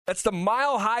That's the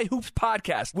Mile High Hoops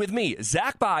podcast with me,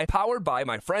 Zach By, powered by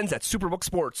my friends at Superbook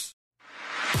Sports.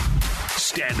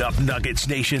 Stand up, Nuggets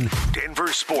Nation.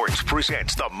 Denver Sports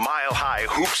presents the Mile High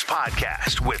Hoops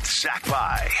podcast with Zach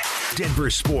By. Denver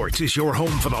Sports is your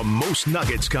home for the most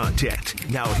Nuggets content.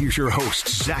 Now here's your host,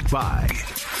 Zach By.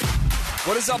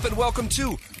 What is up, and welcome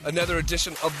to another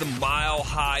edition of the Mile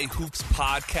High Hoops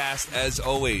podcast. As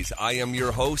always, I am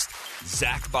your host,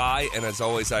 Zach By, and as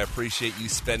always, I appreciate you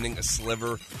spending a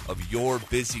sliver of your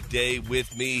busy day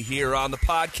with me here on the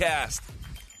podcast,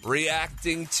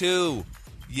 reacting to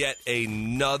yet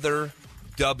another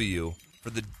W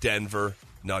for the Denver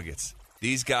Nuggets.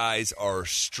 These guys are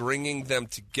stringing them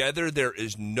together. There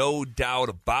is no doubt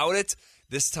about it.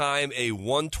 This time, a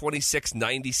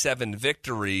 126-97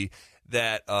 victory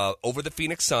that over the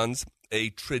Phoenix Suns,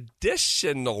 a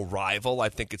traditional rival, I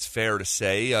think it's fair to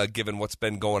say, given what's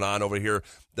been going on over here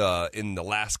in the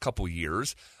last couple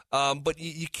years. But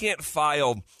you can't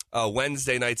file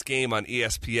Wednesday night's game on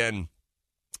ESPN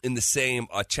in the same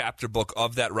chapter book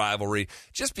of that rivalry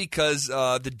just because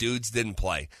the dudes didn't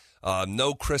play.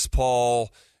 No Chris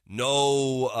Paul,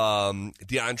 no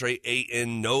DeAndre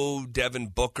Ayton, no Devin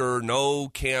Booker, no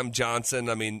Cam Johnson.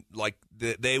 I mean, like,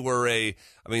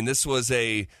 this was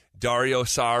a Dario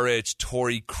Saric,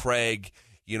 Torrey Craig,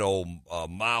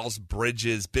 Miles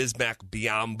Bridges, Bismack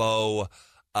Biyombo,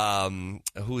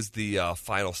 who's the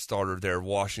final starter there?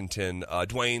 Washington,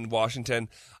 Dwayne Washington.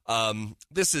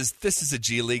 This is a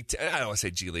G League. I don't want to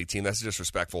say G League team. That's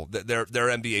disrespectful. They're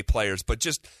NBA players, but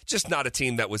just not a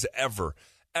team that was ever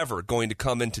going to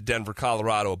come into Denver,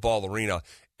 Colorado, a Ball Arena,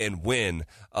 and win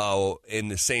in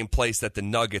the same place that the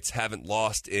Nuggets haven't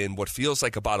lost in what feels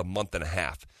like about a month and a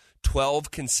half.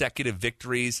 12 consecutive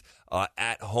victories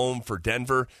at home for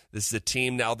Denver. This is a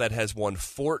team now that has won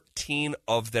 14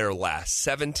 of their last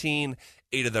 17,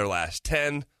 8 of their last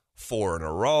 10, 4 in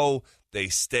a row. They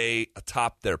stay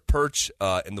atop their perch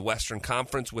in the Western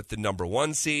Conference with the number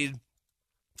 1 seed.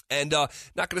 And not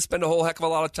going to spend a whole heck of a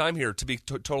lot of time here, to be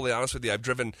totally honest with you. I've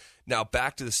driven now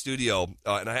back to the studio,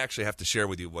 and I actually have to share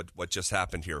with you what just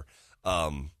happened here.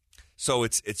 So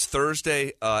it's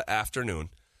Thursday afternoon.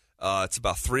 It's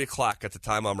about 3 o'clock at the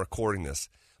time I'm recording this.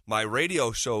 My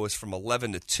radio show is from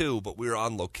 11 to 2, but we were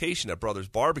on location at Brothers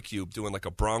Barbecue doing like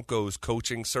a Broncos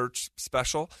coaching search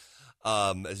special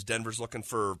as Denver's looking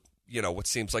for, what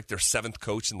seems like their 7th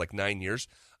coach in like 9 years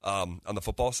on the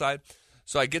football side.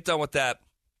 So I get done with that,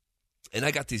 and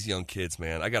I got these young kids,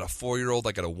 man. I got a 4-year-old,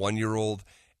 I got a 1-year-old,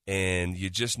 and you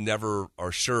just never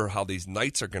are sure how these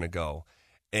nights are going to go.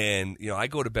 And, I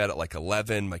go to bed at like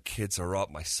 11. My kids are up.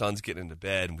 My son's getting into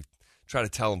bed. And we try to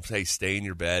tell him, hey, stay in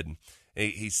your bed. And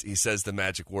he says the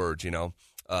magic words,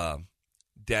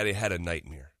 Daddy had a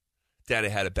nightmare. Daddy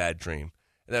had a bad dream.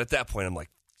 And then at that point, I'm like,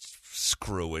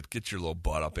 screw it. Get your little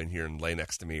butt up in here and lay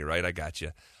next to me, right? I got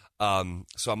you.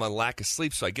 So I'm on lack of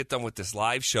sleep. So I get done with this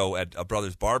live show at a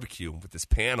Brothers Barbecue with this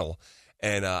panel.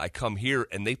 And I come here,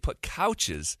 and they put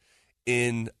couches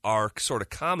in our sort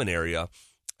of common area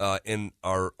in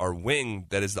our wing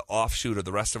that is the offshoot of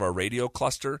the rest of our radio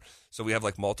cluster. So we have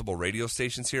like multiple radio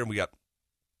stations here, and we got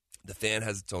the fan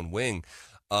has its own wing.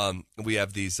 We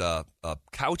have these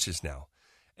couches now,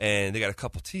 and they got a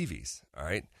couple TVs, all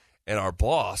right? And our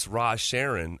boss, Raj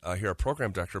Sharon, here, our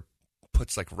program director,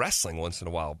 puts like wrestling once in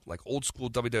a while, like old school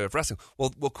WWF wrestling.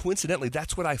 Well, coincidentally,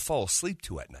 that's what I fall asleep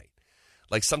to at night.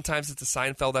 Like sometimes it's a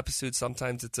Seinfeld episode,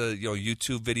 sometimes it's a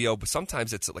YouTube video, but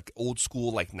sometimes it's like old school,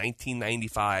 like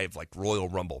 1995, like Royal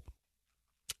Rumble.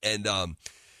 And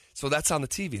so that's on the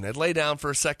TV. And I'd lay down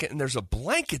for a second, and there's a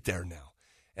blanket there now.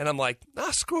 And I'm like,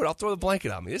 screw it, I'll throw the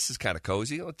blanket on me. This is kind of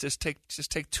cozy. It'll just take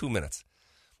 2 minutes.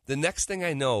 The next thing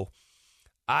I know,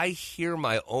 I hear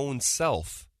my own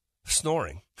self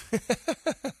snoring.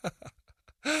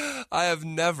 I have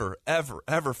never, ever,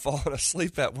 ever fallen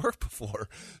asleep at work before.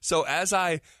 So as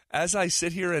I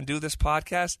sit here and do this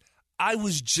podcast, I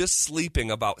was just sleeping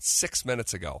about 6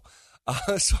 minutes ago.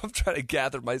 So I'm trying to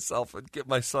gather myself and get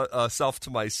myself to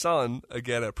my son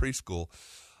again at preschool.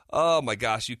 Oh, my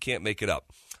gosh, you can't make it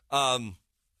up.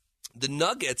 The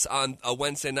Nuggets on a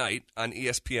Wednesday night on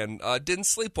ESPN didn't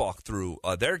sleepwalk through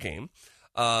their game.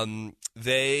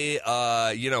 They,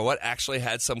 actually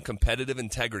had some competitive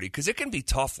integrity, because it can be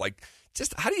tough. Like,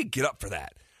 just how do you get up for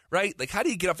that, right? Like, how do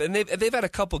you get up? And they've had a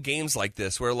couple games like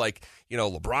this where, like,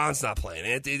 LeBron's not playing,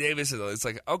 Anthony Davis. It's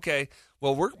like, okay,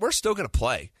 well, we're still going to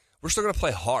play. We're still going to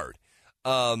play hard.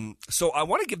 So I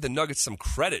want to give the Nuggets some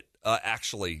credit,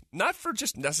 actually, not for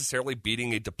just necessarily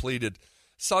beating a depleted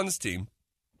Suns team.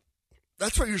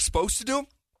 That's what you're supposed to do.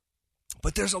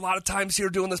 But there's a lot of times here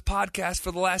doing this podcast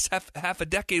for the last half a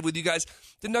decade with you guys,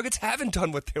 the Nuggets haven't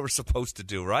done what they were supposed to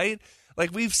do, right?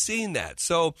 Like, we've seen that.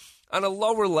 So on a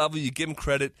lower level, you give him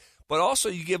credit, but also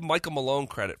you give Michael Malone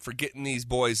credit for getting these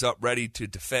boys up ready to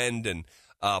defend and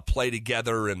play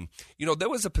together. And, you know, there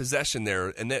was a possession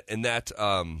there, and that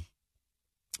I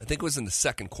think it was in the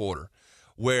second quarter,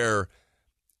 where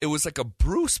it was like a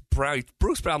Bruce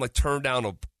Brown like turned down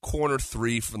a corner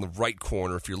three from the right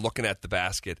corner if you're looking at the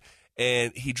basket.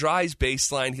 And he drives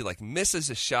baseline. He like misses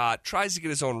a shot, tries to get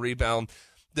his own rebound.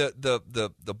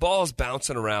 The ball's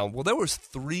bouncing around. Well, there was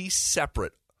 3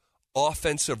 separate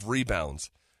offensive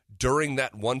rebounds during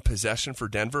that one possession for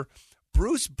Denver.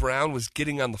 Bruce Brown was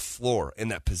getting on the floor in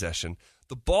that possession.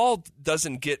 The ball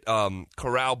doesn't get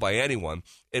corralled by anyone.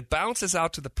 It bounces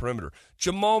out to the perimeter.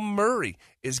 Jamal Murray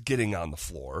is getting on the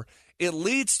floor. It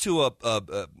leads to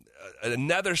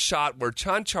another shot where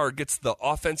Chanchar gets the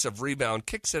offensive rebound,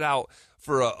 kicks it out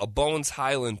for a Bones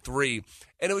Highland 3.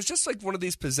 And it was just like one of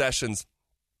these possessions.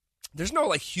 There's no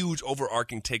like huge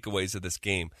overarching takeaways of this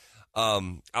game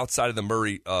outside of the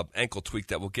Murray ankle tweak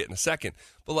that we'll get in a second.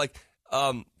 But like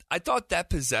I thought that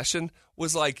possession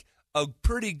was like a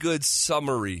pretty good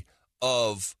summary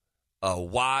of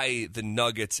why the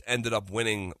Nuggets ended up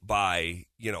winning by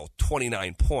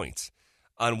 29 points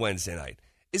on Wednesday night,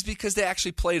 is because they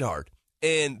actually played hard.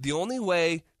 And the only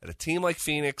way that a team like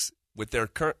Phoenix, with their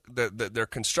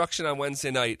construction on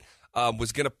Wednesday night,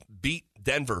 was going to beat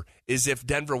Denver is if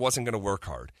Denver wasn't going to work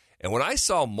hard. And when I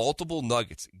saw multiple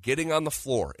Nuggets getting on the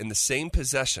floor in the same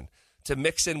possession to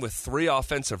mix in with 3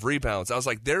 offensive rebounds, I was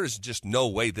like, there is just no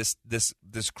way this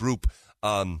group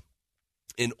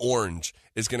in orange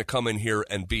is going to come in here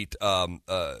and beat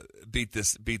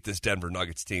this Denver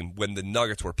Nuggets team when the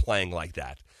Nuggets were playing like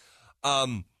that.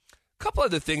 Couple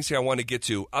other things here I want to get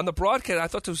to. On the broadcast, I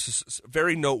thought this was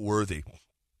very noteworthy.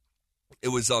 It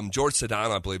was George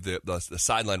Sedano, I believe, the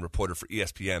sideline reporter for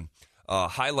ESPN,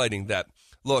 highlighting that,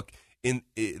 look, in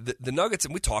the Nuggets,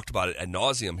 and we talked about it ad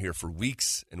nauseum here for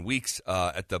weeks and weeks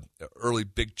at the early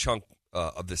big chunk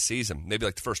of the season, maybe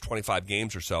like the first 25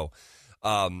 games or so,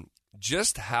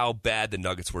 just how bad the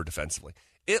Nuggets were defensively.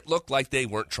 It looked like they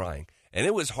weren't trying. And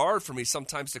it was hard for me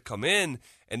sometimes to come in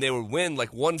and they would win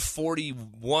like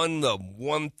 141 to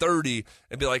 130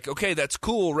 and be like, okay, that's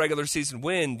cool, regular season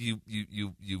win.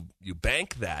 You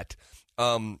bank that.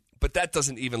 But that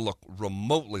doesn't even look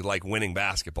remotely like winning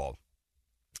basketball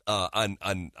on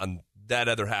that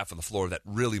other half of the floor that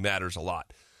really matters a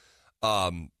lot.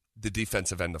 The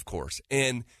defensive end, of course.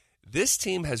 And this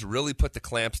team has really put the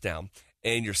clamps down.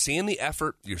 And you're seeing the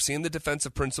effort, you're seeing the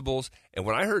defensive principles. And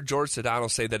when I heard George Sedano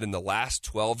say that in the last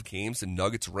 12 games, the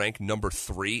Nuggets rank number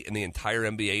 3 in the entire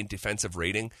NBA in defensive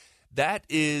rating, that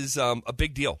is a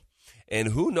big deal. And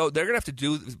who knows, they're going to have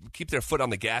to keep their foot on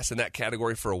the gas in that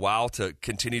category for a while to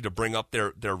continue to bring up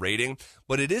their rating.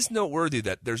 But it is noteworthy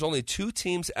that there's only 2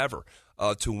 teams ever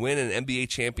to win an NBA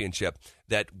championship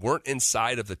that weren't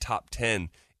inside of the top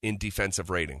 10 in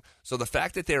defensive rating. So the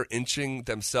fact that they're inching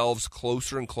themselves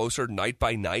closer and closer night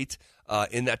by night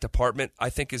in that department,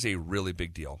 I think is a really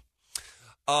big deal.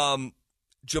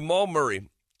 Jamal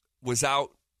Murray was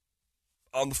out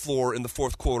on the floor in the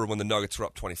fourth quarter when the Nuggets were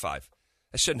up 25.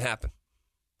 That shouldn't happen.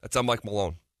 That's on Mike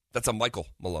Malone. That's on Michael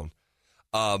Malone.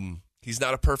 He's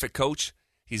not a perfect coach.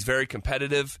 He's very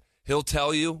competitive.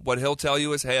 What he'll tell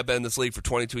you is, hey, I've been in this league for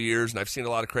 22 years and I've seen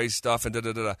a lot of crazy stuff and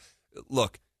da-da-da-da.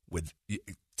 Look, with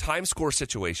time score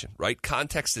situation, right?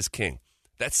 Context is king.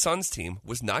 That Suns team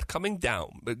was not coming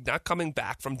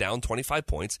back from down 25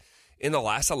 points in the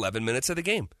last 11 minutes of the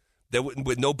game.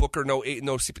 With no Booker, no eight,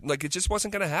 no CP, like it just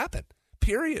wasn't going to happen.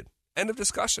 Period. End of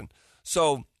discussion.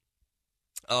 So,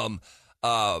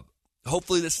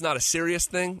 hopefully this is not a serious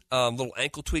thing. Little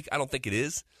ankle tweak. I don't think it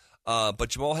is. But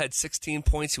Jamal had 16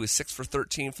 points. He was 6 for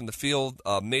 13 from the field,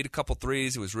 made a couple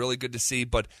threes. It was really good to see.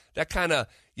 But that kind of,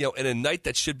 in a night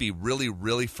that should be really,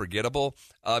 really forgettable,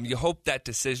 you hope that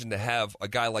decision to have a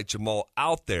guy like Jamal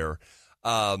out there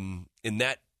in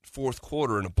that fourth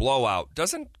quarter in a blowout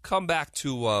doesn't come back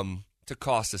to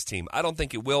cost this team. I don't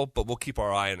think it will, but we'll keep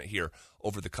our eye on it here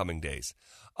over the coming days.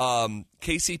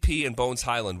 KCP and Bones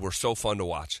Highland were so fun to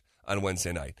watch on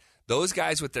Wednesday night. Those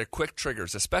guys with their quick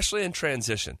triggers, especially in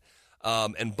transition,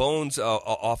 and Bones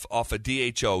off a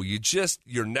DHO,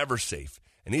 you're never safe.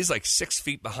 And he's like 6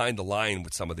 feet behind the line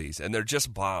with some of these, and they're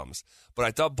just bombs. But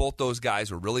I thought both those guys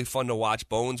were really fun to watch.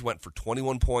 Bones went for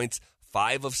 21 points,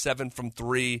 5 of 7 from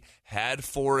 3, had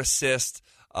 4 assists.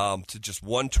 to just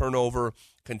one turnover.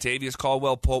 Contavious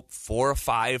Caldwell-Pope, 4 of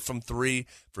 5 from 3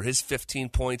 for his 15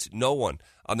 points. No one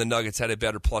on the Nuggets had a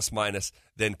better plus-minus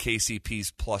than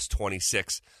KCP's plus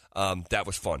 26. That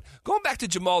was fun. Going back to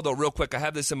Jamal, though, real quick, I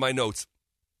have this in my notes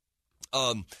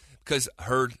because I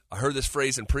heard this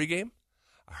phrase in pregame.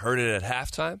 I heard it at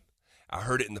halftime. I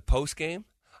heard it in the postgame.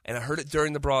 And I heard it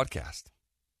during the broadcast.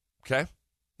 Okay?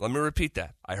 Let me repeat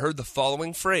that. I heard the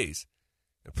following phrase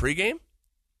in pregame,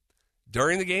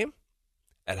 during the game,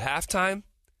 at halftime,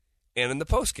 and in the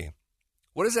postgame.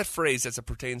 What is that phrase as it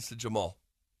pertains to Jamal?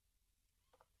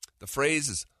 The phrase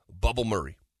is Bubble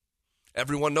Murray.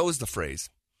 Everyone knows the phrase.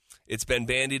 It's been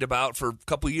bandied about for a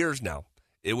couple years now.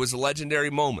 It was a legendary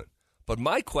moment. But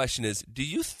my question is, do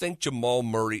you think Jamal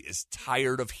Murray is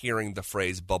tired of hearing the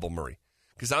phrase Bubble Murray?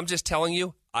 Because I'm just telling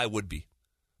you, I would be.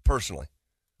 Personally.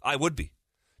 I would be.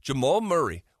 Jamal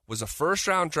Murray was a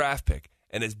first-round draft pick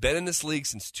and has been in this league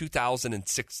since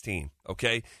 2016,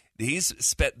 okay? He's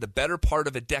spent the better part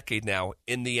of a decade now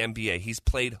in the NBA. He's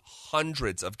played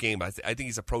hundreds of games. I think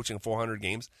he's approaching 400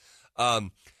 games. I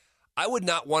would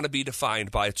not want to be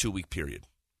defined by a 2-week period.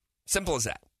 Simple as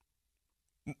that.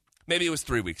 Maybe it was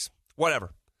 3 weeks.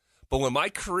 Whatever. But when my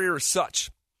career is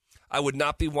such, I would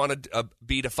not want to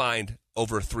be defined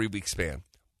over a 3-week span.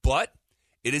 But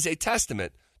it is a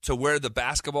testament to where the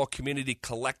basketball community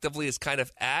collectively is kind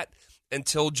of at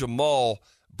until Jamal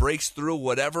breaks through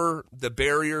whatever the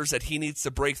barriers that he needs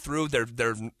to break through.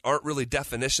 There aren't really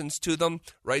definitions to them,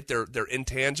 right? They're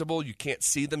intangible. You can't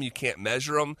see them. You can't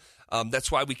measure them.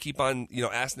 That's why we keep on,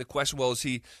 asking the question, well,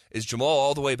 is Jamal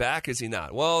all the way back? Is he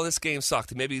not? Well, this game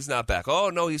sucked. Maybe he's not back. Oh,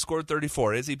 no, he scored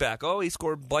 34. Is he back? Oh, he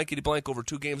scored blankety-blank over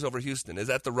 2 games over Houston. Is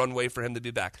that the runway for him to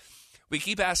be back? We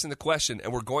keep asking the question,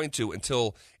 and we're going to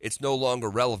until it's no longer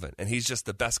relevant, and he's just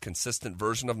the best consistent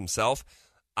version of himself.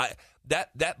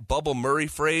 That Bubble Murray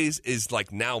phrase is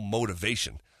like now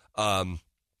motivation.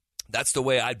 That's the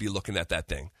way I'd be looking at that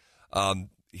thing.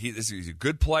 He's a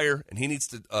good player, and he needs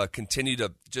to continue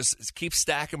to just keep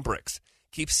stacking bricks,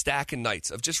 keep stacking nights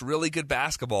of just really good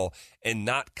basketball and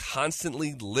not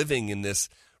constantly living in this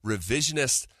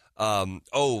revisionist,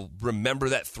 remember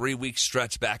that 3-week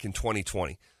stretch back in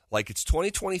 2020. Like, it's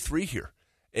 2023 here,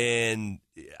 and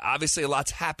obviously a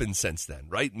lot's happened since then,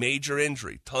 right? Major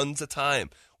injury, tons of time,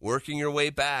 working your way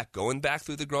back, going back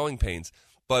through the growing pains.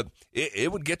 But it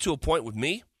would get to a point with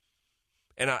me,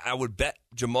 and I would bet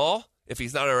Jamal, if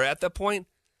he's not already at that point,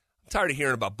 I'm tired of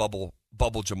hearing about Bubble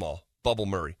Jamal, Bubble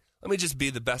Murray. Let me just be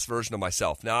the best version of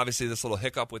myself. Now, obviously, this little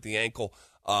hiccup with the ankle,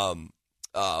 we'll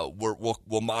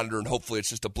monitor, and hopefully it's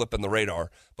just a blip in the radar.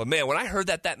 But, man, when I heard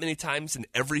that many times in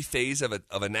every phase of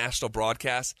a national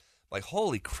broadcast, like,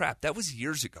 holy crap, that was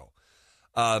years ago.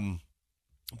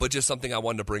 But just something I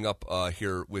wanted to bring up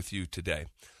here with you today.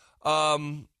 How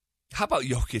about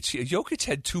Jokic? Jokic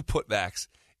had 2 putbacks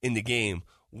in the game.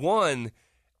 One,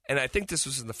 and I think this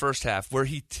was in the first half, where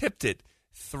he tipped it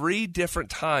 3 different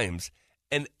times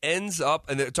and ends up,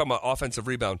 and they're talking about offensive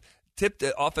rebound, tipped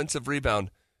the offensive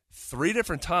rebound 3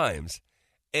 different times.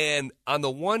 And on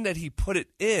the one that he put it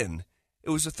in, it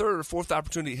was the 3rd or 4th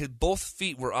opportunity. Both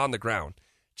feet were on the ground.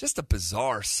 Just a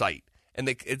bizarre sight. And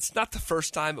it's not the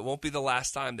first time. It won't be the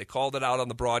last time. They called it out on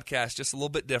the broadcast, just a little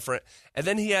bit different. And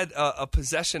then he had a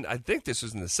possession, I think this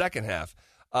was in the second half.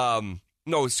 It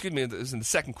was in the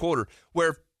second quarter,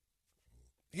 where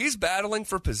he's battling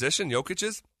for position, Jokic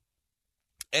is,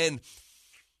 and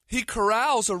he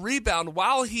corrals a rebound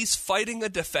while he's fighting a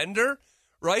defender,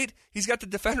 right? He's got the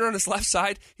defender on his left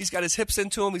side. He's got his hips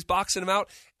into him. He's boxing him out,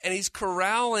 and he's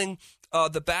corralling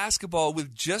the basketball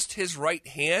with just his right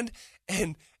hand,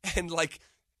 and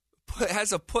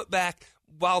has a putback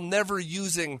while never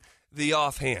using the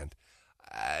offhand.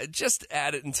 Just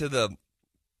add it into the,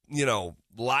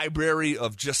 library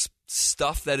of just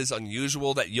stuff that is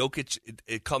unusual, that Jokic,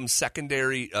 it comes second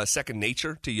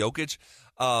nature to Jokic.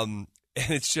 And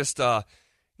it's just not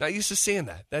used to seeing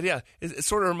that. It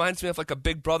sort of reminds me of like a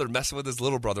big brother messing with his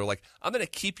little brother. Like, I'm going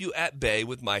to keep you at bay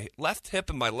with my left hip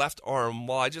and my left arm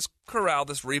while I just corral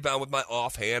this rebound with my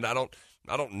offhand. I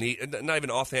don't need, not even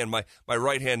offhand, my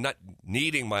right hand, not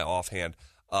needing my offhand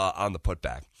on the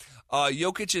putback.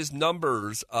 Jokic's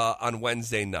numbers on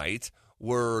Wednesday night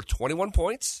were 21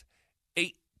 points,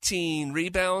 18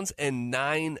 rebounds, and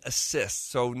 9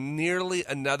 assists. So nearly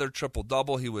another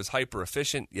triple-double. He was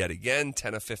hyper-efficient yet again,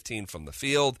 10 of 15 from the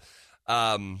field.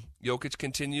 Jokic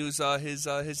continues his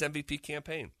MVP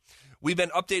campaign. We've been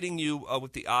updating you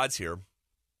with the odds here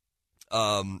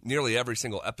nearly every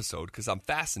single episode because I'm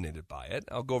fascinated by it.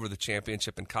 I'll go over the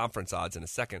championship and conference odds in a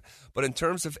second. But in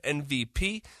terms of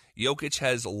MVP, Jokic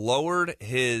has lowered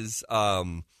his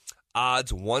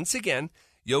odds once again.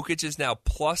 Jokic is now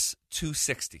plus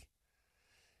 260.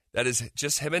 That is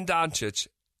just him and Doncic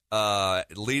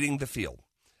leading the field.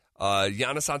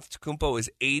 Giannis Antetokounmpo is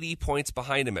 80 points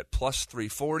behind him at plus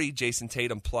 340. Jason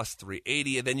Tatum plus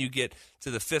 380. And then you get to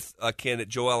the fifth candidate,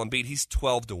 Joel Embiid. He's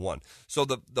 12-1. So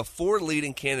the four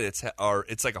leading candidates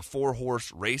it's like a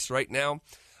four-horse race right now.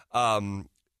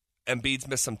 Embiid's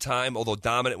missed some time, although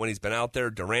dominant when he's been out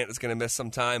there. Durant is going to miss some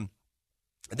time.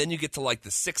 And then you get to like the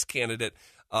sixth candidate,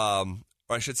 or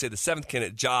I should say the seventh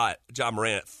candidate, Ja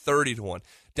Morant at 30-1.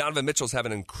 Donovan Mitchell's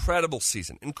having an incredible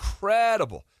season.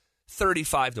 Incredible.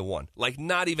 35-1, like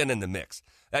not even in the mix.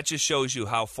 That just shows you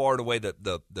how far and away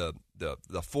the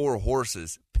four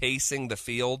horses pacing the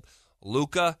field.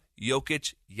 Luka,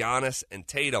 Jokic, Giannis, and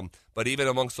Tatum. But even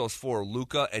amongst those four,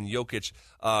 Luka and Jokic.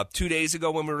 2 days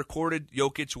ago when we recorded,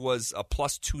 Jokic was a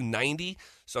plus 290,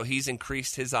 so he's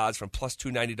increased his odds from plus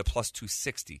 290 to plus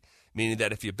 260, meaning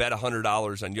that if you bet $100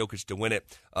 on Jokic to win it,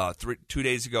 2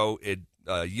 days ago it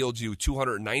yields you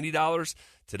 $290.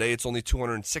 Today it's only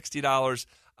 $260.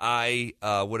 I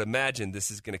would imagine this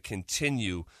is going to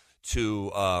continue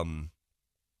to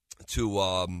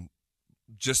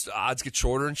just odds get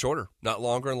shorter and shorter, not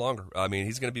longer and longer. I mean,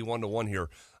 he's going to be 1-1 here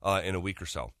in a week or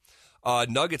so.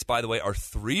 Nuggets, by the way, are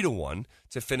 3-1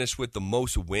 to finish with the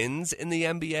most wins in the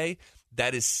NBA.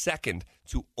 That is second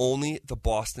to only the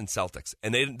Boston Celtics,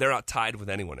 and they're not tied with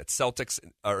anyone. It's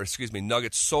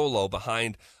Nuggets solo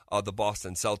behind the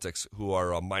Boston Celtics, who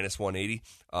are minus 180.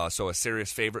 So a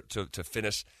serious favorite to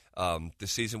finish the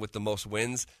season with the most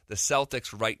wins. The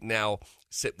Celtics right now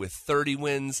sit with 30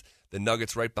 wins. The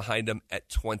Nuggets right behind them at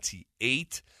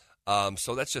 28.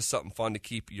 So that's just something fun to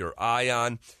keep your eye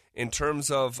on. In terms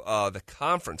of the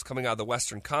conference, coming out of the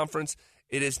Western Conference,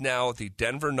 it is now the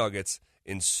Denver Nuggets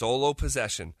in solo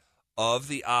possession of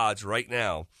the odds right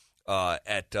now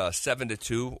at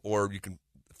 7-2, or you can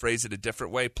phrase it a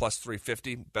different way, plus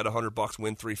 350. Bet $100,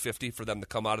 win 350 for them to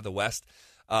come out of the West.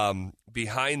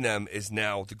 Behind them is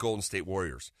now the Golden State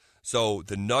Warriors. So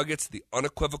the Nuggets, the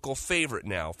unequivocal favorite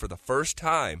now for the first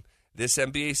time this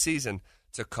NBA season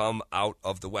to come out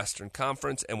of the Western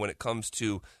Conference. And when it comes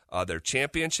to their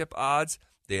championship odds,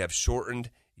 they have shortened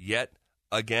yet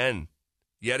again.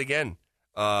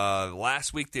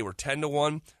 Last week they were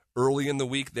 10-1. Early in the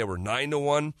week they were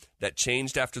 9-1. That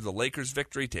changed after the Lakers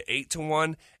victory to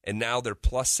 8-1, and now they're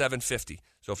plus 750.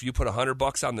 So if you put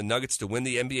 $100 on the Nuggets to win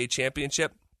the NBA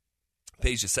championship, it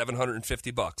pays you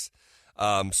 $750.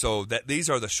 So that these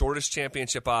are the shortest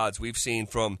championship odds we've seen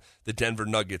from the Denver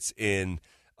Nuggets in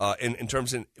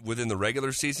terms within the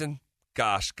regular season.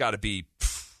 Gosh, got to be.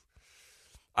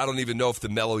 I don't even know if the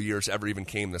Melo years ever even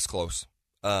came this close.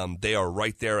 They are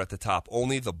right there at the top.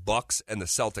 Only the Bucks and the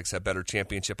Celtics have better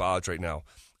championship odds right now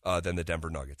than the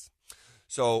Denver Nuggets.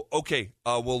 So, okay,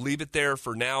 we'll leave it there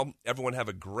for now. Everyone have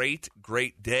a great,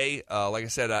 great day. Like I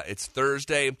said, it's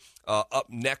Thursday. Up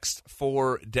next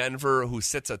for Denver, who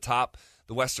sits atop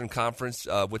the Western Conference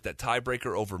with that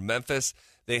tiebreaker over Memphis.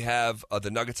 They have the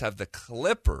Nuggets have the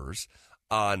Clippers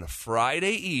on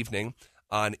Friday evening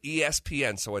on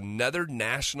ESPN. So another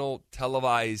nationally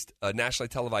televised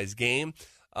game.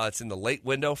 It's in the late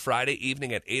window, Friday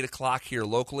evening at 8 o'clock here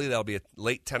locally. That'll be a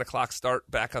late 10 o'clock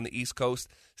start back on the East Coast.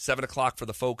 7 o'clock for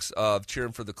the folks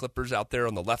cheering for the Clippers out there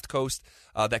on the left coast.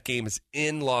 That game is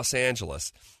in Los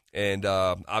Angeles. And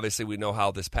obviously we know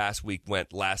how this past week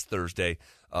went last Thursday,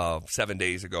 7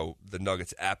 days ago. The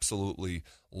Nuggets absolutely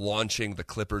launching the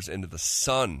Clippers into the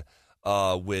sun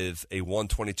with a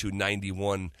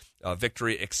 122-91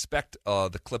 victory. Expect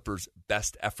the Clippers'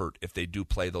 best effort if they do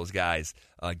play those guys,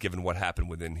 given what happened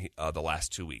within the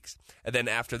last 2 weeks. And then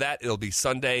after that, it'll be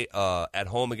Sunday at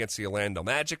home against the Orlando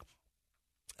Magic,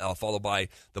 followed by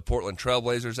the Portland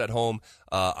Trailblazers at home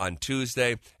on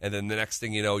Tuesday. And then the next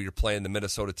thing you know, you're playing the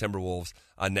Minnesota Timberwolves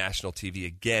on national TV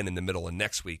again in the middle of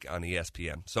next week on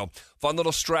ESPN. So fun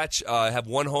little stretch. Have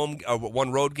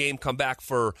one road game come back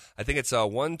for, I think it's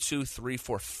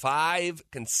 5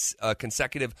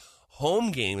 consecutive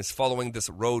home games following this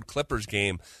road Clippers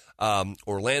game.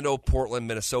 Orlando, Portland,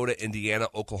 Minnesota, Indiana,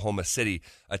 Oklahoma City,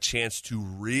 a chance to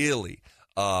really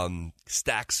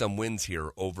stack some wins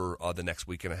here over the next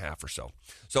week and a half or so.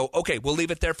 So, okay, we'll leave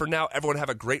it there for now. Everyone have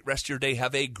a great rest of your day.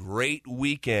 Have a great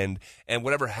weekend. And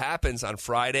whatever happens on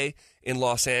Friday in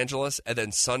Los Angeles and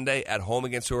then Sunday at home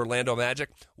against the Orlando Magic,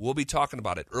 we'll be talking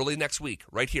about it early next week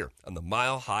right here on the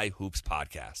Mile High Hoops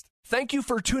Podcast. Thank you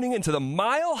for tuning into the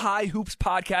Mile High Hoops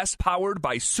Podcast powered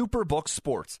by Superbook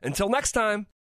Sports. Until next time.